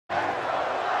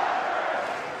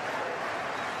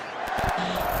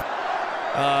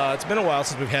It's been a while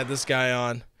since we've had this guy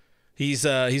on. He's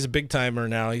a big timer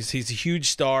now. He's a huge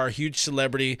star, huge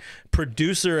celebrity,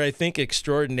 producer, I think,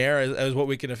 extraordinaire, as what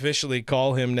we can officially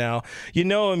call him now. You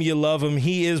know him, you love him.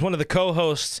 He is one of the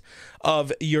co-hosts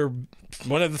of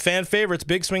one of the fan favorites,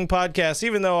 Big Swing Podcast.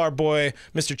 Even though our boy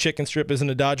Mr. Chicken Strip isn't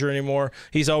a Dodger anymore,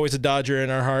 he's always a Dodger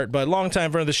in our heart. But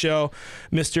longtime friend of the show,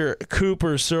 Mr.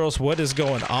 Cooper Surles. What is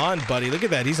going on, buddy? Look at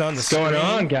that. He's on the screen. What's going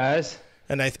on, guys?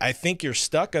 And I think you're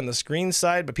stuck on the screen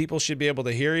side, but people should be able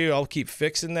to hear you. I'll keep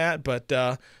fixing that. But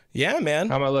yeah, man.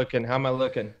 How am I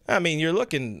looking? I mean, you're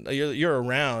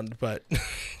around, but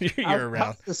you're around.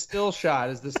 How's the still shot?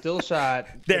 Is the still shot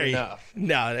good enough?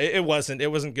 No, it wasn't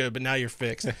good, but now you're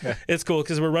fixed. It's cool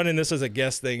because we're running this as a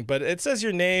guest thing, but it says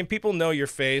your name. People know your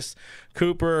face.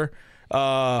 Cooper,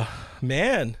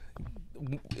 man.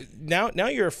 Now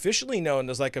you're officially known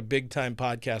as like a big-time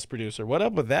podcast producer. What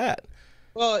up with that?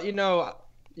 Well,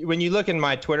 when you look in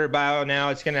my Twitter bio now,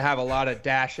 it's going to have a lot of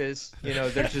dashes.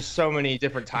 There's just so many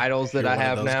different titles that I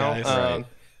have now. Right.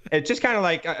 It's just kind of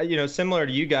like, similar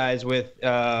to you guys with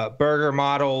burger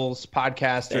models,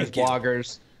 podcasters,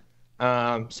 bloggers.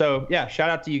 So, yeah, shout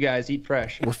out to you guys. Eat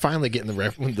fresh. We're finally getting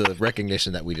the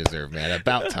recognition that we deserve, man.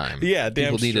 About time. Yeah,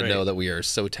 damn People need straight. to know that we are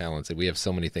so talented. We have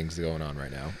so many things going on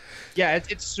right now. Yeah,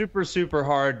 it's super, super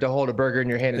hard to hold a burger in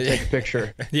your hand and take a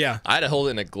picture. Yeah. I had to hold it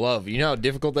in a glove. You know how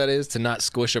difficult that is to not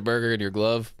squish a burger in your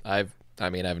glove? I've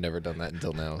never done that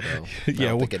until now, though. I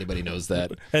don't think anybody knows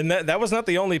that. And that was not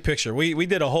the only picture. We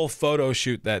did a whole photo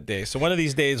shoot that day. So one of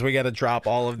these days we got to drop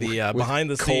all of the behind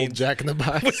the cold scenes. Jack in the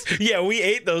Box. Yeah, we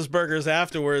ate those burgers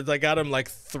afterwards. I got them like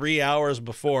 3 hours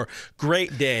before.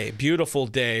 Great day, beautiful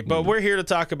day. But we're here to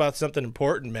talk about something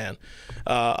important, man.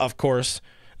 Of course.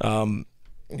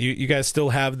 You guys still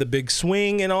have the big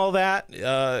swing and all that.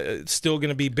 It's still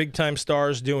going to be big time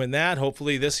stars doing that.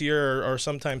 Hopefully this year or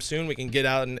sometime soon we can get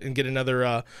out and get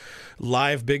another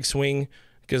live big swing,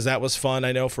 because that was fun,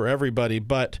 I know, for everybody.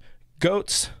 But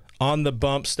Goats on the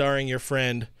Bump, starring your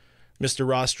friend Mr.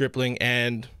 Ross Stripling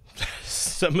and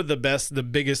some of the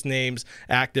biggest names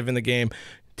active in the game.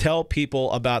 Tell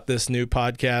people about this new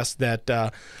podcast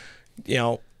that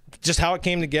just how it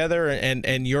came together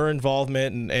and your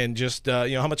involvement and just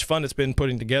how much fun it's been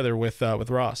putting together with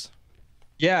Ross.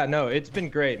 Yeah, no, it's been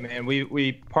great, man.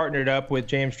 We partnered up with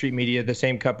Jamstreet Media, the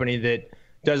same company that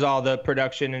does all the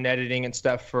production and editing and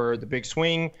stuff for the Big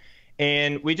Swing,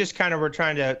 and we just kind of were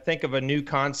trying to think of a new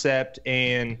concept.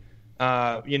 And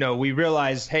we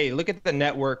realized, hey, look at the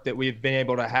network that we've been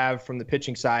able to have from the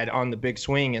pitching side on the Big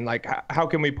Swing, and like how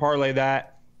can we parlay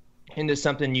that into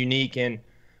something unique? And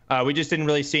we just didn't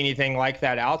really see anything like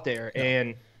that out there. No.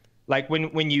 And like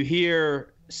when you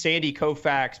hear Sandy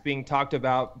Koufax being talked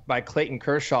about by Clayton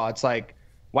Kershaw, it's like,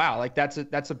 wow, like that's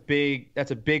a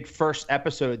big first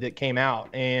episode that came out.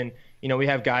 And we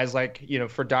have guys like,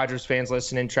 for Dodgers fans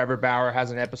listening, Trevor Bauer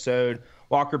has an episode,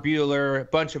 Walker Buehler, a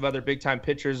bunch of other big time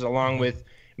pitchers along with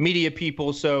media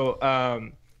people. So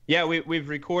yeah, we've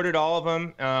recorded all of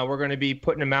them. We're going to be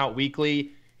putting them out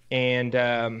weekly, and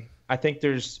I think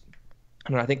there's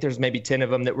maybe 10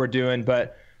 of them that we're doing,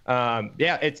 but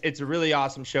yeah, it's a really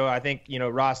awesome show. I think,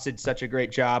 Ross did such a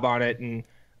great job on it, and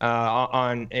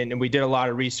and we did a lot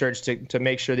of research to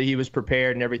make sure that he was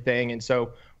prepared and everything. And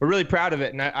so we're really proud of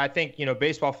it. And I think,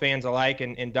 baseball fans alike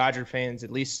and Dodger fans,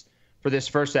 at least for this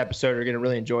first episode, are going to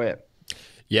really enjoy it.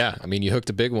 Yeah, I mean, you hooked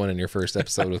a big one in your first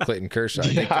episode with Clayton Kershaw.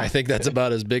 I think that's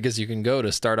about as big as you can go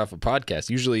to start off a podcast.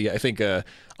 Usually, I think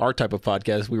our type of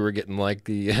podcast, we were getting like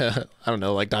the,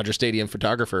 like Dodger Stadium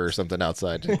photographer or something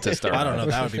outside to start. I don't know.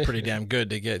 That would be pretty damn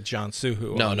good to get John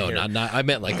Suhu. No, not. I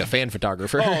meant like a fan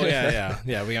photographer. Oh, yeah.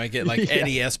 We gotta get like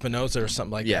Eddie Espinosa or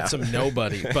something like that. Some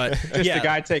nobody. But just a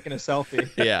guy taking a selfie.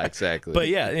 Yeah, exactly. But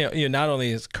yeah, not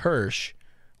only is Kersh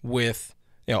with,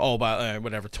 by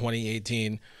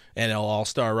 2018 NL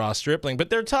All-Star Ross Stripling, but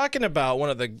they're talking about one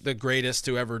of the greatest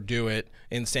to ever do it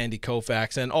in Sandy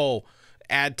Koufax. And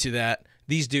add to that,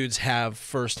 these dudes have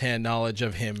firsthand knowledge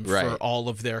of him for all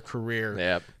of their career.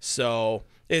 Yep. So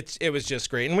it was just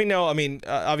great. And we know,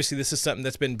 obviously this is something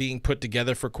that's been being put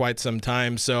together for quite some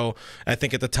time. So I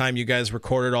think at the time you guys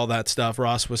recorded all that stuff,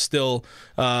 Ross was still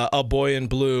a boy in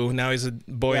blue. Now he's a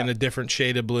boy in a different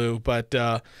shade of blue. But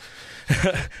all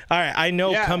right, I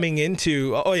know coming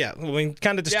into we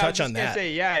kind of just touch on that.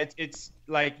 It's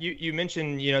like you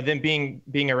mentioned, them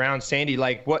being around Sandy.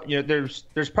 Like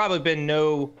there's probably been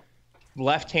no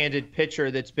left-handed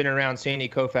pitcher that's been around Sandy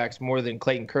Koufax more than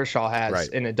Clayton Kershaw has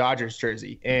in a Dodgers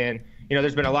jersey. And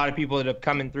there's been a lot of people that have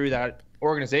come in through that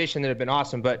organization that have been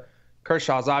awesome, but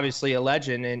Kershaw's obviously a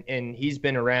legend, and he's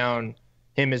been around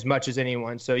him as much as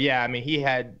anyone. So yeah, he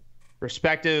had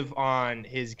perspective on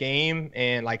his game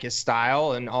and like his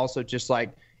style, and also just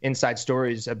like inside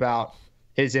stories about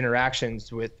his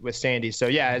interactions with Sandy. So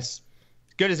yeah, it's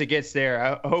good as it gets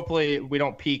there. Hopefully we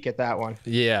don't peak at that one.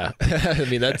 Yeah. I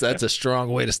mean, that's a strong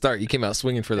way to start. You came out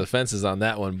swinging for the fences on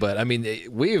that one. But I mean,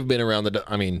 we've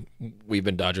been we've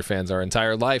been Dodger fans our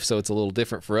entire life, so it's a little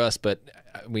different for us. But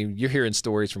I mean, you're hearing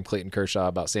stories from Clayton Kershaw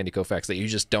about Sandy Koufax that you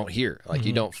just don't hear. Like,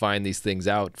 you don't find these things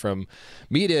out from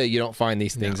media. You don't find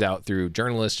these things out through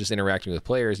journalists just interacting with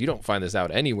players. You don't find this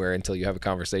out anywhere until you have a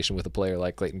conversation with a player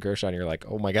like Clayton Kershaw, and you're like,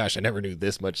 oh my gosh, I never knew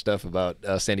this much stuff about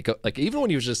Sandy Koufax. Like, even when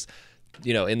he was just,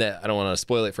 in that, I don't want to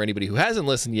spoil it for anybody who hasn't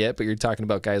listened yet, but you're talking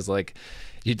about guys like,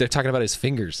 they're talking about his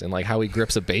fingers and like how he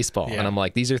grips a baseball. Yeah. And I'm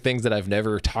like, these are things that I've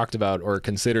never talked about or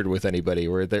considered with anybody,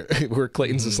 where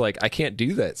Clayton's just like, I can't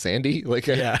do that, Sandy. Like,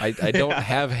 I don't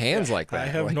have hands like that. I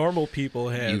have like, normal people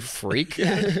hands. You freak.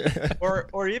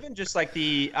 or even just like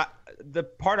the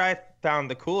part I found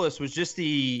the coolest was just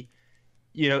the,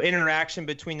 interaction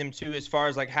between them two, as far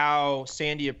as like how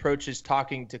Sandy approaches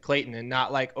talking to Clayton and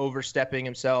not like overstepping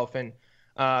himself. And,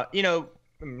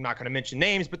 I'm not going to mention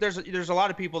names, but there's a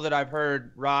lot of people that I've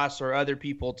heard Ross or other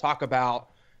people talk about,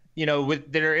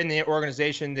 that are in the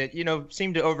organization that,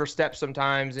 seem to overstep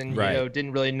sometimes and,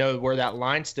 didn't really know where that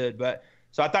line stood. But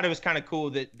so I thought it was kind of cool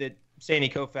that Sandy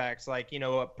Koufax, like,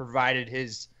 provided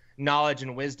his knowledge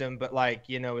and wisdom, but like,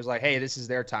 was like, hey, this is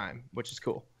their time, which is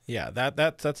cool. Yeah,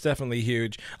 that's definitely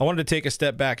huge. I wanted to take a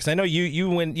step back because I know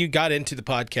when you got into the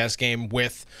podcast game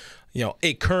with,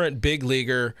 a current big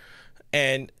leaguer,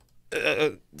 and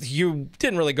you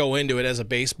didn't really go into it as a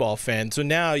baseball fan. So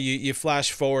now you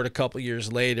flash forward a couple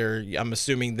years later. I'm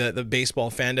assuming that the baseball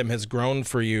fandom has grown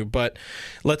for you. But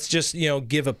let's just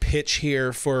give a pitch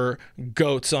here for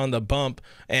Goats on the Bump,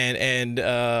 and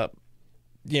how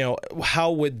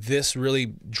would this really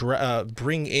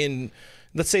bring in,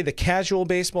 let's say, the casual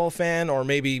baseball fan, or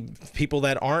maybe people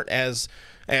that aren't as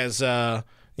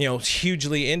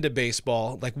hugely into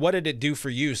baseball. Like, what did it do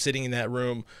for you sitting in that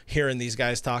room, hearing these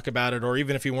guys talk about it, or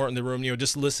even if you weren't in the room,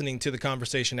 just listening to the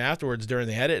conversation afterwards during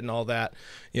the edit and all that?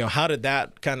 How did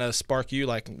that kind of spark you?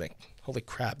 Like, holy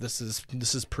crap, this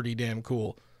is pretty damn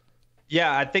cool.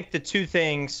 Yeah, I think the two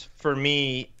things for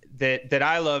me that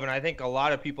I love, and I think a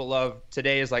lot of people love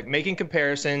today, is like making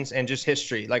comparisons and just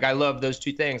history. Like, I love those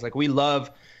two things. Like, we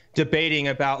love debating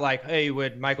about like, hey,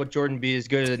 would Michael Jordan be as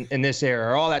good in this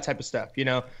era, or all that type of stuff,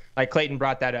 like Clayton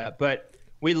brought that up. But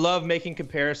we love making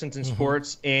comparisons in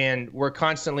sports, and we're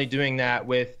constantly doing that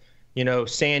with,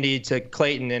 Sandy to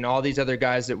Clayton and all these other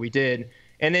guys that we did.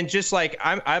 And then just like,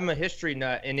 I'm a history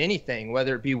nut in anything,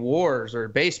 whether it be wars or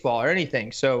baseball or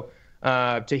anything. So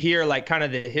to hear like kind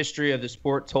of the history of the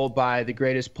sport told by the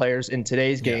greatest players in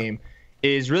today's game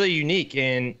is really unique.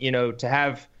 And, to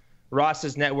have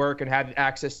Ross's network and have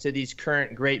access to these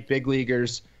current great big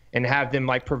leaguers and have them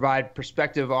like provide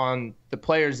perspective on the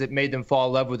players that made them fall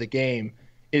in love with the game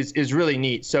is really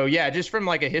neat. So yeah, just from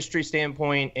like a history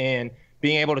standpoint and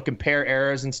being able to compare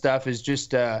eras and stuff is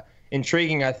just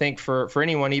intriguing, I think, for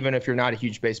anyone, even if you're not a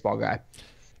huge baseball guy.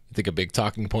 I think a big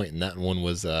talking point in that one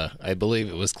was, I believe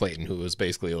it was Clayton, who was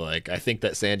basically like, I think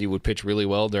that Sandy would pitch really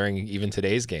well during even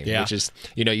today's game, which is,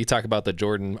 you talk about the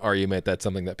Jordan argument. That's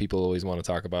something that people always want to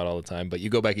talk about all the time. But you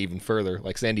go back even further,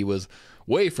 like Sandy was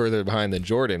way further behind than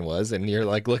Jordan was. And you're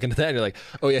like looking at that and you're like,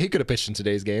 oh yeah, he could have pitched in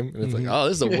today's game. And it's like, oh,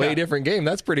 this is a way different game.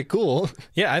 That's pretty cool.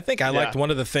 Yeah, I think I liked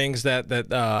one of the things that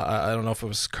I don't know if it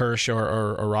was Kershaw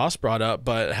or Ross brought up,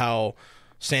 but how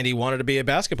Sandy wanted to be a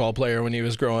basketball player when he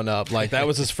was growing up. Like, that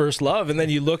was his first love. And then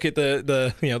you look at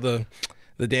the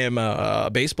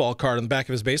damn baseball card on the back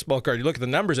of his baseball card. You look at the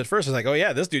numbers at first, it's like, oh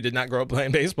yeah, this dude did not grow up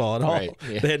playing baseball at all. Right,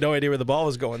 yeah. They had no idea where the ball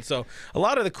was going. So a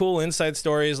lot of the cool inside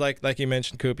stories, like you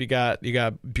mentioned, Coop, you got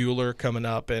Bueller coming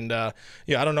up, and I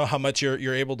don't know how much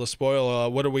you're able to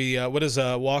spoil. What is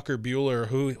Walker Bueller?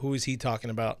 Who is he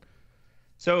talking about?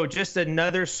 So just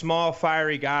another small,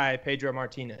 fiery guy, Pedro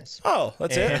Martinez. Oh,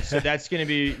 that's it. So that's going to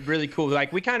be really cool.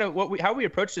 Like, we kind of how we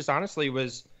approached this honestly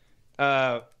was,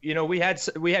 we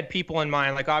had people in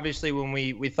mind. Like, obviously when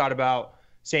we thought about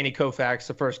Sandy Koufax,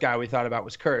 the first guy we thought about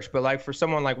was Kersh. But like for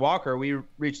someone like Walker, we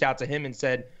reached out to him and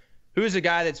said, who's a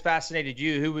guy that's fascinated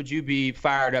you? Who would you be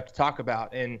fired up to talk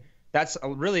about? And that's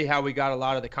really how we got a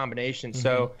lot of the combinations.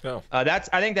 So I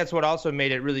think that's what also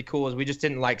made it really cool, is we just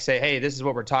didn't like say, hey, this is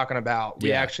what we're talking about.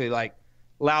 We actually like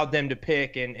allowed them to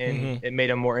pick, and it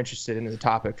made them more interested in the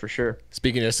topic for sure.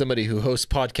 Speaking of somebody who hosts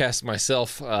podcasts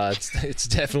myself, it's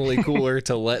definitely cooler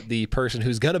to let the person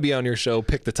who's going to be on your show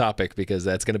pick the topic, because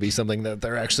that's going to be something that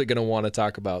they're actually going to want to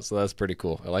talk about. So that's pretty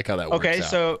cool. I like how that works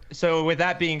out. Okay, so with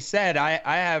that being said, I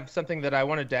have something that I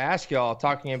wanted to ask y'all,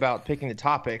 talking about picking the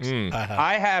topics.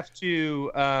 I have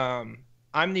to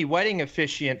I'm the wedding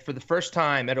officiant for the first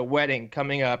time at a wedding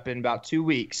coming up in about 2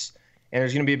 weeks, and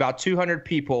there's going to be about 200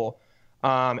 people.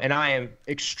 And I am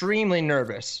extremely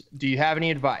nervous. Do you have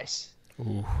any advice?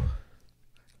 Ooh.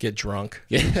 Get drunk.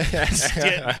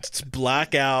 Just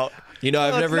black out. You know,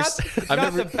 I've never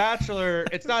the bachelor.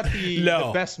 It's not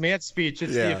the best man speech.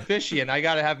 It's the officiant. I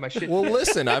got to have my shit. Well,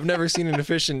 listen, I've never seen an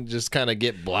officiant just kind of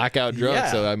get blackout drunk.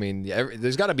 Yeah. So, I mean,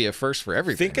 there's got to be a first for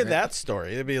everything. Think of that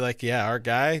story. It'd be like, our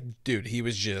guy, dude, he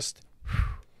was just...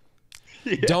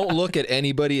 Yeah. Don't look at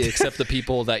anybody except the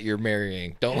people that you're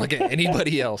marrying. Don't look at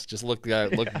anybody else. Just look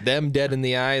them dead in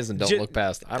the eyes and don't look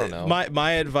past. I don't know.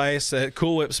 My advice at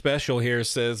Cool Whip Special here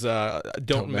says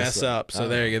don't mess up. So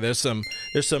there you go. There's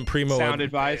some primo sound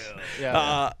advice.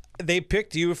 Yeah. They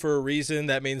picked you for a reason.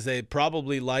 That means they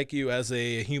probably like you as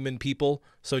a human people.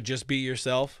 So just be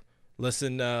yourself.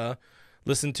 Listen to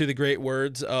the great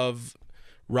words of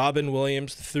Robin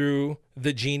Williams threw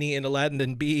the genie in Aladdin,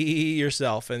 and be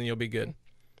yourself, and you'll be good.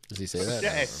 Does he say that?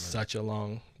 Yeah, such a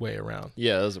long way around.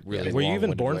 Yeah, that was really. Were you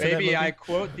even born for that movie? Maybe I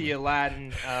quote the Aladdin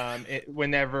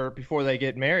before they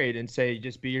get married and say,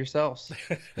 "Just be yourselves."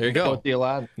 There you go. Quote the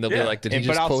Aladdin. They'll be like, "Did he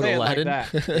just quote Aladdin?"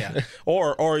 Like that.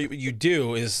 Or you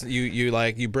do is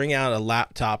you bring out a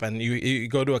laptop and you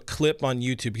go to a clip on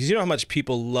YouTube, because you know how much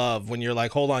people love when you're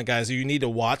like, "Hold on, guys, you need to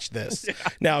watch this." Yeah.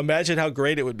 Now imagine how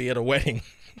great it would be at a wedding.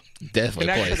 Definitely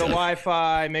connect to the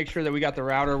Wi-Fi. Make sure that we got the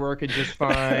router working just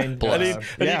fine. I need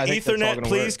Ethernet,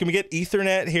 please. Can we get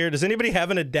Ethernet here? Does anybody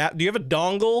have an adapt? Do you have a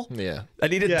dongle? Yeah, I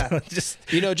need it.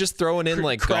 Just throwing in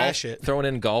like crash golf, throwing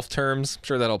in golf terms. I'm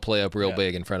sure that'll play up real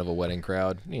big in front of a wedding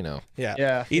crowd.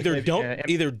 Yeah. Either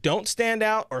don't stand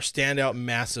out or stand out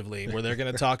massively, where they're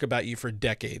going to talk about you for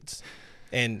decades.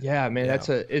 And yeah, man,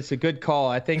 it's a good call.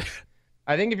 I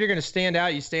think if you're going to stand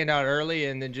out, you stand out early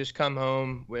and then just come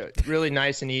home really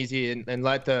nice and easy, and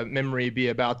let the memory be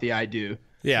about the I do.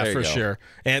 Yeah, for sure.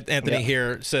 And Anthony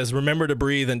here says, remember to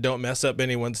breathe and don't mess up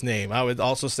anyone's name. I would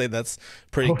also say that's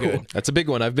pretty good. That's a big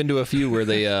one. I've been to a few where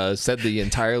they said the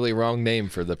entirely wrong name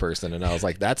for the person, and I was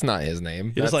like, that's not his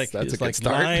name. That's a good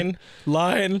start.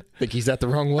 Line. I think he's at the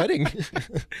wrong wedding.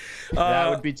 That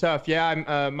would be tough.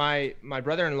 Yeah, my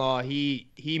brother-in-law,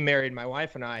 he married my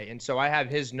wife and I, and so I have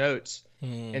his notes.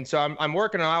 And so I'm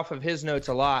working off of his notes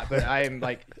a lot, but I am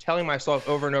like telling myself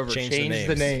over and over, change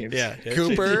the names. Yeah.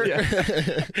 Cooper.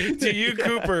 Do you,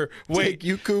 Cooper? Wait. Take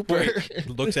you, Cooper. Wait.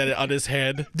 Looks at it on his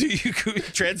head. Do you,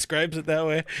 transcribes it that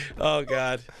way? Oh,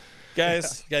 God.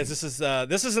 Guys, this isn't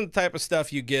the type of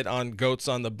stuff you get on Goats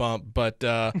on the Bump, but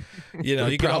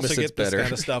you can also get this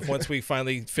kind of stuff once we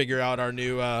finally figure out our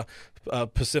new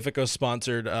Pacifico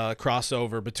sponsored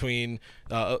crossover between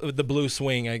the Blue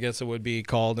Swing, I guess it would be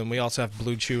called, and we also have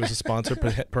Blue Chew as a sponsor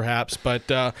perhaps.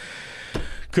 But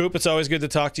Coop, it's always good to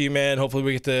talk to you, man. Hopefully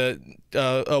we get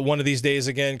to one of these days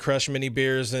again crush mini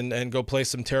beers and go play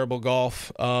some terrible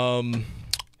golf.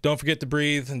 Don't forget to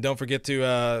breathe, and don't forget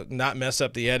to not mess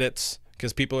up the edits,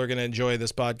 because people are going to enjoy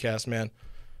this podcast, man.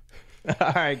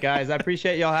 All right, guys. I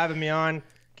appreciate y'all having me on.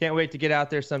 Can't wait to get out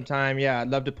there sometime. Yeah, I'd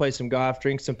love to play some golf,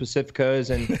 drink some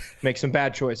Pacificos, and make some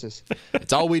bad choices.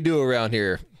 It's all we do around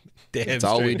here. That's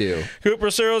all we do. Cooper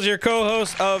Surles, your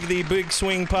co-host of the Big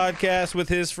Swing podcast, with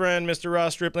his friend, Mr.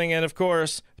 Ross Stripling, and, of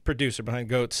course, the producer behind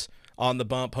Goats on the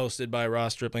Bump, hosted by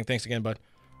Ross Stripling. Thanks again, bud.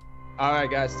 All right,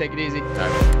 guys. Take it easy. All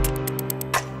right.